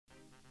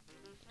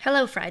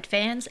Hello, Fried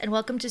fans, and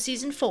welcome to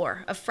Season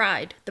 4 of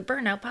Fried, the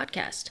Burnout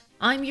Podcast.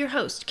 I'm your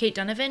host, Kate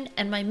Donovan,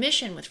 and my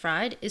mission with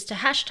Fried is to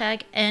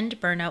hashtag end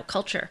burnout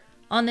culture.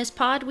 On this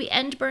pod, we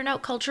end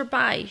burnout culture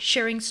by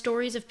sharing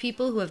stories of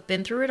people who have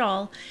been through it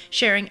all,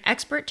 sharing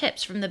expert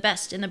tips from the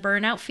best in the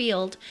burnout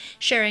field,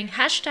 sharing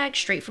hashtag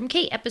straight from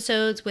Kate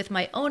episodes with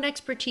my own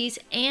expertise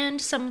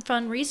and some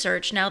fun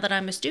research now that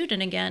I'm a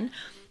student again,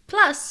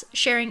 plus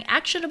sharing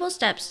actionable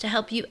steps to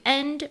help you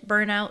end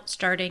burnout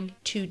starting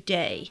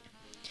today.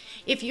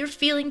 If you're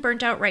feeling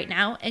burnt out right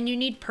now and you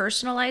need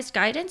personalized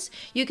guidance,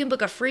 you can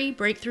book a free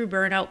breakthrough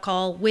burnout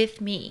call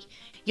with me.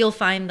 You'll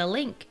find the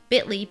link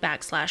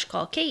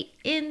bit.ly/call Kate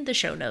in the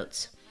show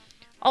notes.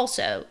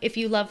 Also, if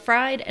you love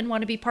Fried and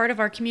want to be part of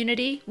our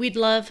community, we'd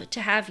love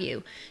to have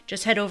you.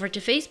 Just head over to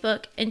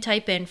Facebook and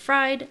type in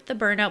Fried, the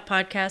Burnout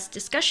Podcast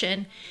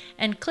discussion,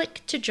 and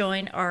click to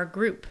join our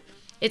group.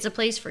 It's a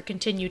place for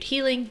continued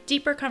healing,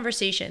 deeper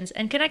conversations,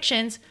 and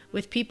connections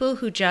with people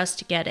who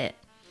just get it.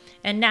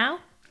 And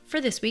now, for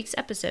this week's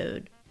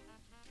episode.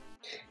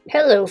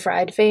 Hello,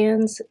 Fried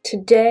fans.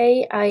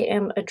 Today I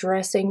am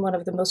addressing one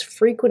of the most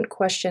frequent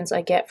questions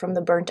I get from the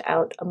burnt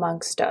out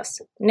amongst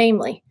us,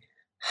 namely,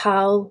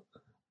 how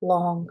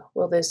long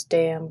will this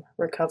damn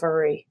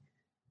recovery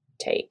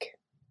take?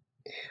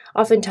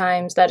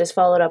 Oftentimes that is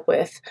followed up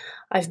with,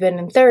 I've been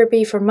in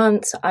therapy for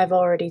months, I've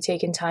already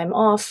taken time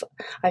off,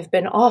 I've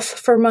been off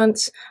for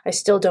months, I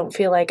still don't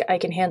feel like I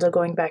can handle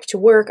going back to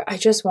work, I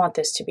just want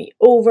this to be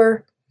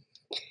over.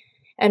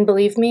 And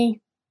believe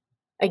me,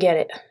 I get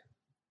it.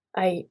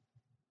 I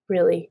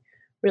really,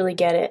 really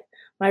get it.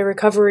 My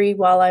recovery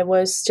while I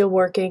was still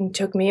working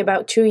took me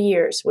about 2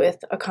 years with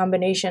a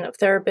combination of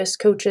therapists,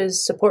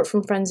 coaches, support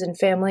from friends and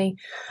family,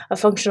 a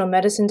functional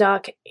medicine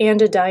doc,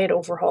 and a diet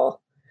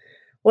overhaul.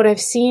 What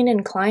I've seen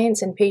in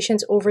clients and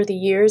patients over the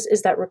years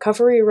is that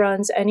recovery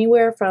runs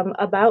anywhere from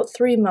about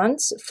 3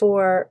 months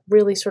for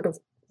really sort of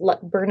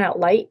burnout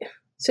light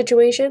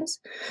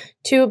situations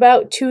to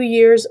about 2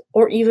 years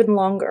or even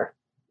longer.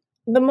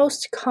 The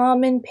most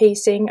common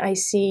pacing I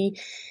see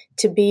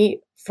to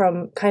be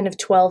from kind of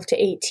 12 to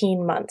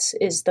 18 months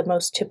is the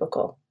most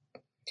typical.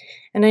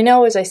 And I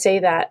know as I say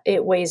that,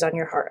 it weighs on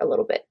your heart a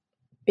little bit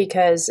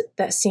because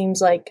that seems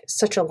like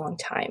such a long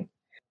time.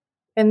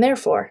 And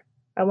therefore,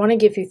 I want to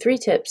give you 3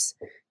 tips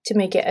to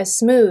make it as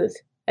smooth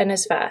and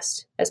as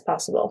fast as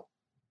possible.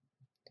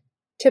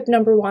 Tip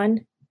number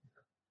 1,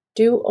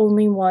 do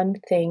only one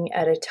thing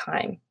at a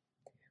time.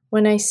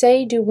 When I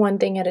say do one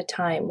thing at a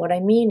time, what I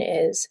mean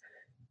is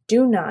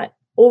do not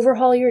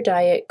overhaul your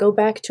diet, go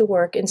back to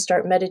work, and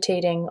start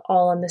meditating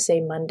all on the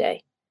same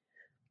Monday.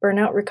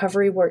 Burnout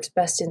recovery works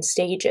best in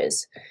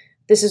stages.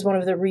 This is one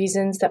of the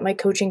reasons that my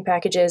coaching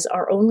packages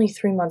are only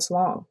 3 months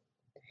long.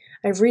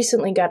 I've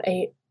recently got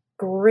a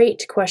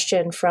great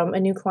question from a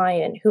new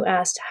client who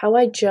asked how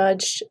I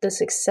judged the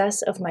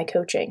success of my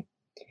coaching.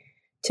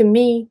 To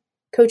me,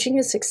 coaching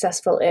is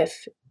successful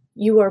if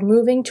you are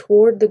moving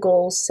toward the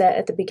goals set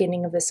at the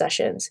beginning of the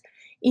sessions,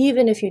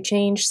 even if you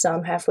change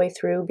some halfway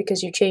through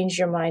because you changed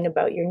your mind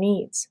about your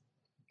needs.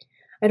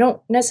 I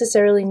don't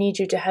necessarily need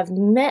you to have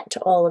met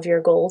all of your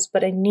goals,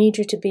 but I need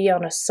you to be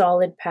on a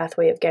solid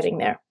pathway of getting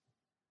there.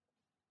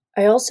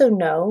 I also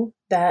know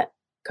that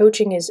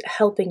coaching is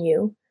helping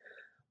you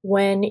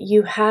when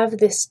you have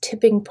this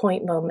tipping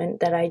point moment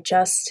that I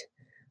just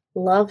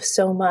love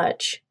so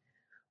much,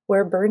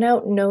 where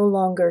burnout no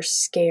longer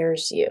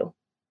scares you.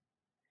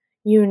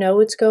 You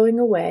know it's going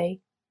away.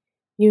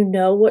 You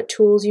know what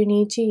tools you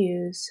need to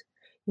use.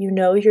 You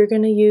know you're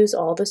going to use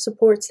all the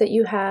supports that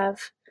you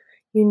have.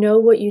 You know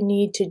what you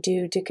need to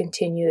do to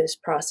continue this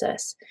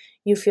process.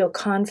 You feel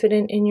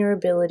confident in your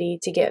ability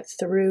to get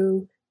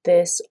through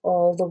this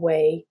all the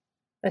way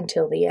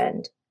until the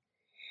end.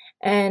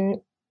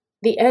 And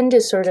the end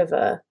is sort of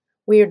a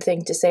weird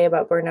thing to say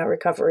about burnout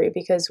recovery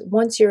because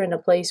once you're in a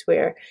place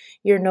where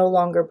you're no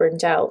longer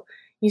burnt out,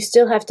 you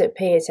still have to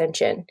pay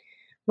attention.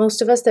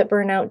 Most of us that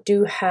burn out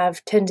do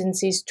have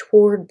tendencies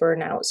toward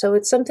burnout, so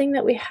it's something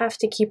that we have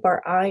to keep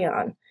our eye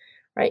on,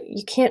 right?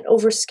 You can't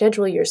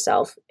overschedule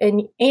yourself,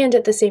 and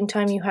at the same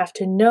time, you have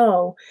to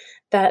know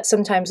that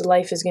sometimes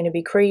life is going to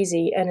be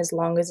crazy, and as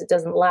long as it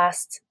doesn't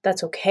last,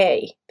 that's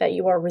okay, that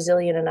you are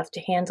resilient enough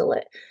to handle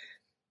it.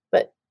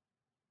 But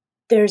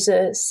there's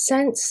a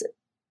sense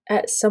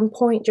at some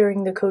point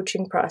during the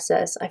coaching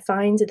process, I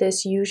find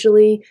this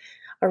usually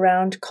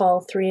around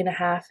call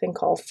 3.5 and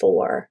call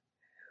 4,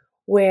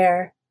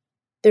 where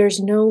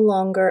there's no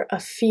longer a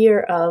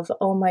fear of,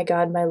 oh my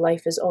God, my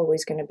life is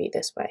always going to be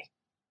this way.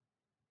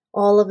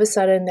 All of a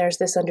sudden, there's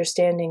this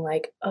understanding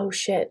like, oh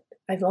shit,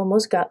 I've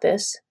almost got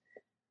this.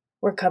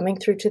 We're coming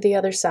through to the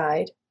other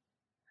side.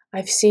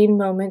 I've seen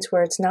moments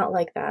where it's not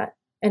like that,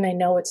 and I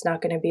know it's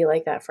not going to be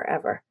like that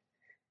forever.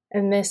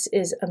 And this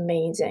is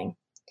amazing.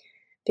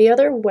 The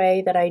other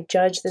way that I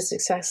judge the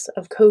success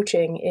of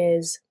coaching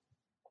is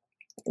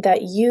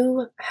that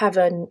you have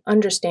an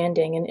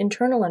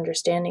internal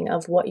understanding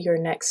of what your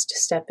next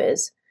step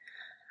is.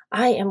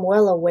 I am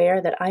well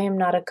aware that I am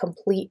not a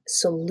complete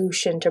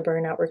solution to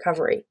burnout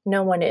recovery.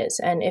 No one is.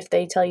 And if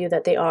they tell you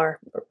that they are,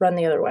 run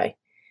the other way.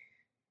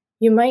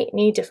 You might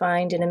need to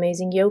find an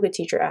amazing yoga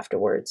teacher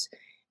afterwards.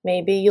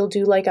 Maybe you'll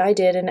do like I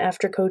did and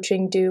after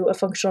coaching do a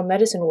functional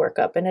medicine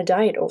workup and a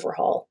diet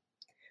overhaul.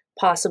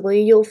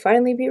 Possibly you'll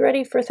finally be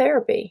ready for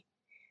therapy.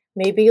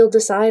 Maybe you'll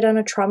decide on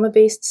a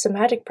trauma-based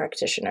somatic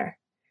practitioner.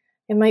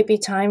 It might be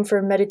time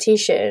for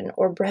meditation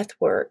or breath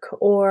work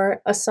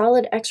or a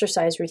solid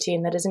exercise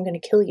routine that isn't going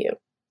to kill you.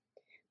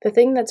 The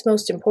thing that's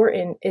most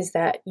important is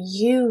that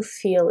you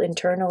feel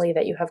internally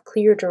that you have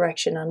clear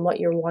direction on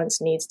what your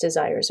wants, needs,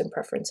 desires, and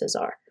preferences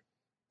are.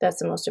 That's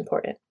the most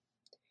important.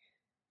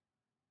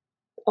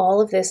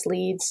 All of this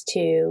leads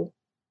to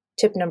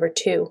tip number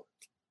 2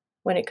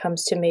 when it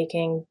comes to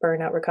making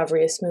burnout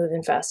recovery as smooth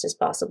and fast as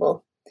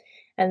possible,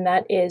 and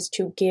that is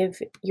to give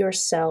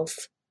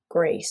yourself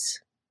grace.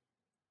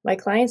 My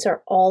clients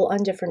are all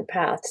on different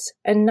paths,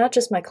 and not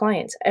just my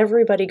clients.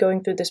 Everybody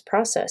going through this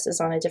process is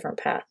on a different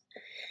path,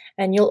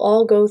 and you'll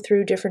all go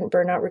through different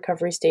burnout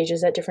recovery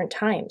stages at different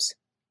times.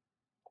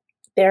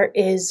 There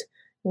is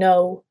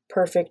no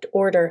perfect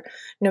order,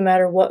 no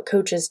matter what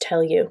coaches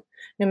tell you,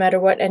 no matter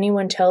what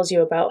anyone tells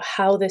you about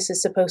how this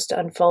is supposed to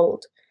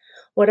unfold.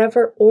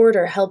 Whatever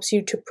order helps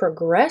you to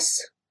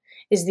progress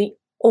is the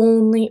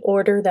only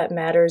order that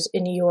matters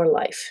in your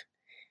life.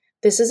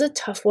 This is a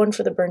tough one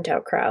for the burnt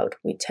out crowd.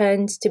 We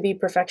tend to be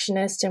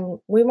perfectionists and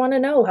we want to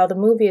know how the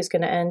movie is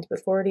going to end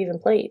before it even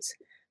plays.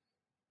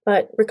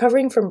 But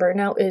recovering from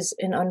burnout is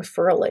an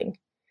unfurling,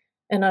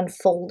 an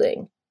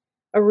unfolding,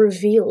 a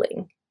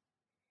revealing.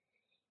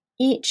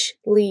 Each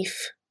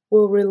leaf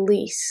will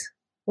release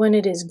when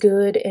it is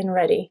good and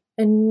ready,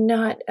 and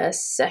not a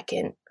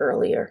second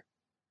earlier.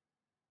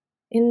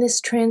 In this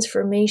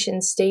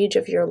transformation stage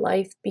of your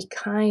life, be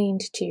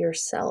kind to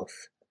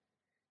yourself.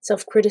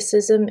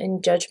 Self-criticism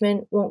and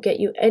judgment won't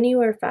get you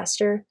anywhere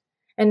faster,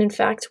 and in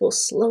fact will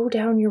slow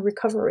down your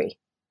recovery.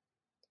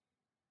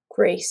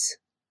 Grace,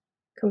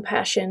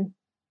 compassion,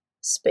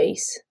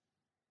 space,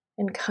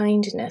 and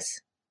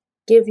kindness.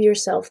 Give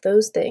yourself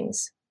those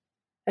things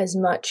as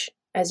much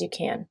as you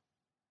can.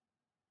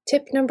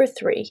 Tip number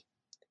 3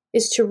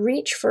 is to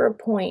reach for a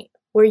point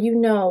where you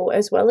know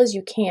as well as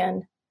you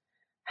can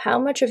how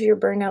much of your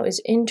burnout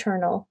is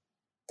internal,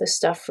 the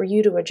stuff for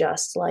you to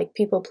adjust, like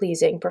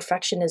people-pleasing,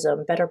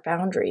 perfectionism, better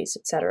boundaries,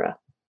 etc.,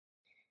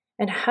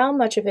 and how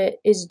much of it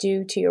is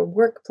due to your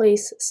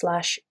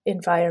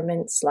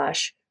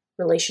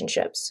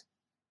workplace/environment/relationships.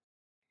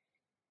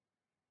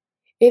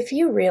 If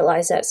you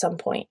realize at some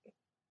point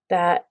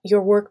that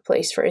your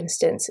workplace, for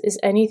instance, is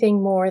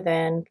anything more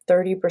than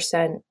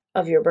 30%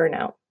 of your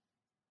burnout,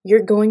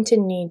 you're going to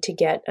need to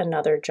get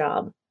another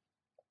job,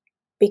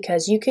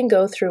 because you can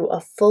go through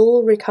a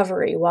full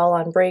recovery while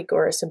on break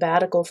or a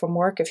sabbatical from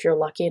work if you're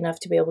lucky enough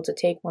to be able to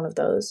take one of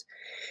those.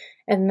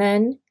 And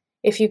then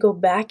if you go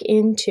back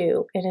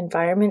into an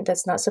environment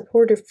that's not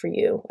supportive for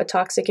you, a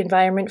toxic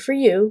environment for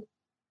you,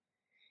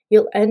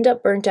 you'll end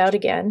up burnt out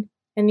again.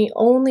 And the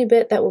only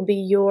bit that will be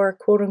your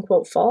quote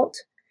unquote fault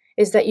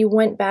is that you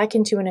went back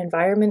into an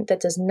environment that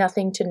does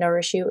nothing to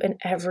nourish you and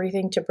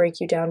everything to break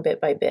you down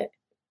bit by bit.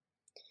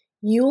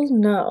 You'll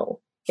know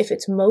if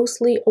it's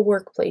mostly a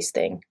workplace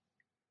thing,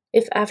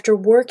 if after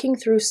working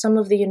through some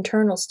of the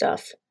internal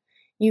stuff,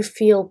 you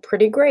feel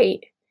pretty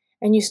great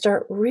and you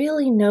start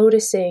really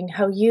noticing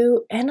how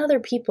you and other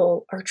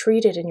people are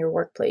treated in your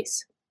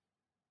workplace.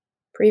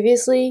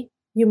 Previously,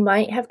 you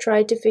might have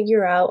tried to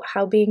figure out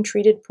how being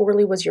treated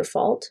poorly was your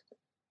fault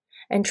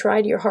and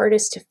tried your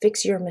hardest to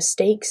fix your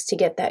mistakes to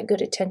get that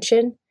good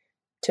attention,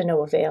 to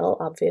no avail,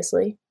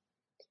 obviously.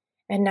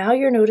 And now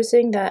you're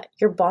noticing that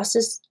your boss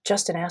is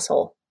just an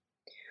asshole,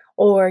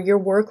 or your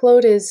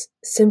workload is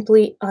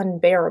simply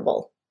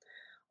unbearable,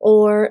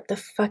 or the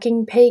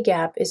fucking pay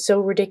gap is so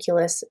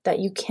ridiculous that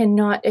you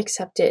cannot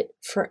accept it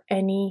for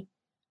any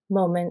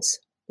moments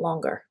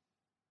longer.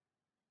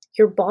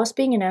 Your boss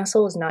being an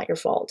asshole is not your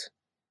fault.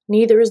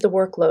 Neither is the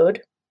workload,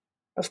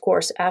 of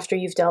course, after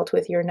you've dealt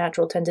with your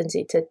natural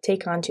tendency to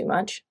take on too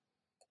much.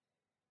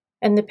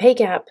 And the pay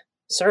gap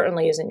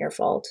certainly isn't your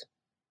fault.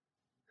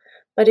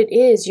 But it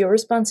is your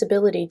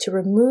responsibility to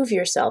remove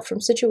yourself from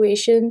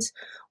situations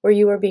where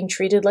you are being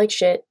treated like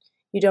shit,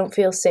 you don't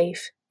feel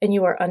safe, and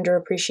you are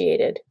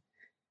underappreciated.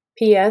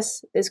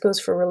 P.S. This goes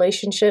for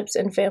relationships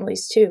and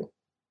families too.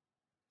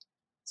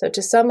 So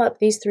to sum up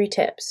these 3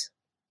 tips.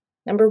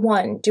 Number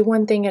 1, do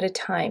one thing at a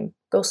time.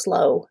 Go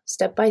slow.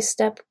 Step by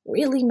step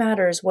really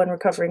matters when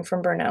recovering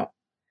from burnout.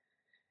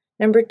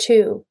 Number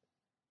 2,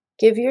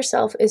 give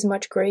yourself as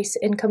much grace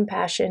and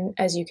compassion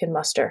as you can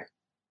muster.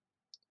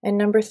 And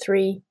number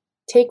 3,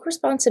 take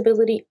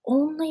responsibility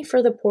only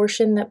for the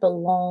portion that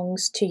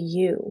belongs to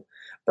you.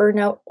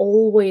 Burnout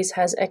always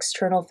has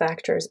external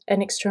factors,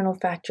 and external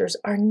factors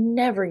are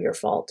never your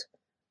fault.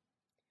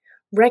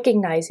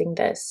 Recognizing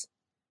this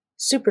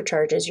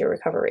supercharges your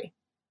recovery.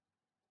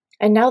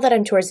 And now that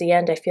I'm towards the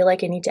end, I feel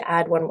like I need to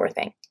add one more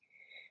thing.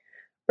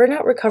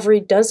 Burnout recovery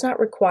does not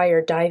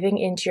require diving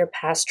into your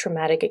past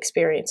traumatic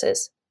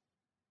experiences.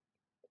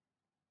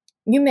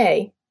 You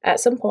may, at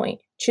some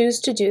point,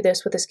 choose to do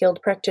this with a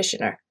skilled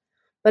practitioner,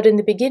 But in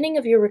the beginning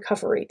of your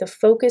recovery, the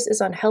focus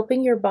is on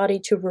helping your body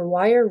to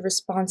rewire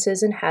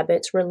responses and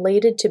habits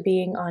related to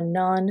being on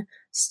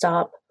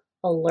non-stop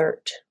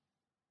alert.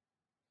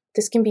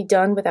 This can be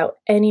done without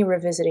any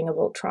revisiting of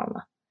old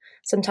trauma.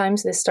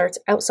 Sometimes this starts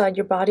outside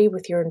your body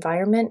with your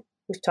environment.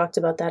 We've talked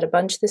about that a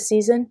bunch this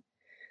season.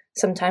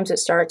 Sometimes it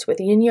starts with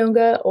yin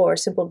yoga or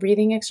simple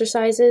breathing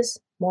exercises.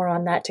 More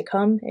on that to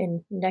come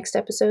in next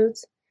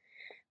episodes.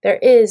 There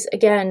is,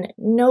 again,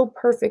 no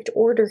perfect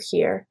order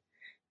here,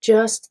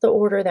 just the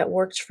order that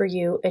works for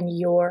you and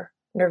your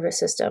nervous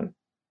system.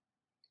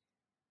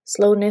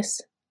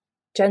 Slowness,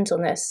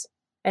 gentleness,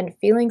 and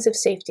feelings of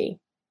safety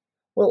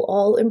will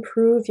all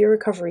improve your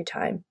recovery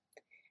time,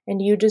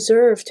 and you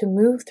deserve to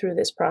move through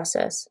this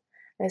process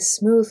as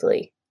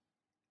smoothly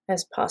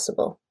as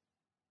possible.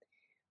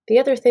 The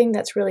other thing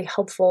that's really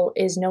helpful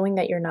is knowing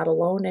that you're not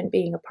alone and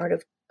being a part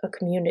of a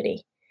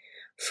community.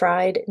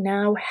 Fried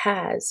now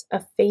has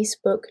a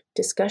Facebook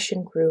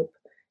discussion group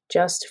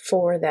just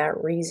for that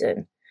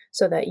reason,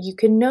 so that you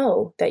can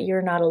know that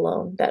you're not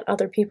alone, that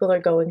other people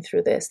are going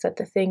through this, that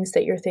the things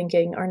that you're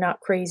thinking are not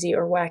crazy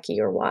or wacky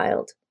or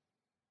wild.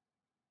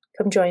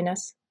 Come join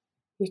us.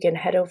 You can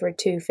head over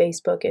to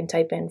Facebook and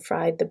type in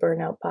Fried the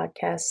Burnout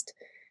Podcast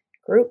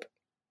group,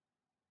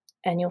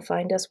 and you'll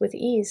find us with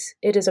ease.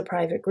 It is a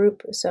private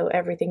group, so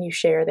everything you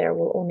share there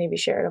will only be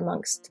shared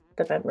amongst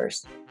the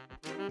members.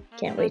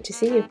 Can't wait to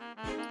see you.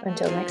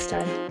 Until next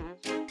time.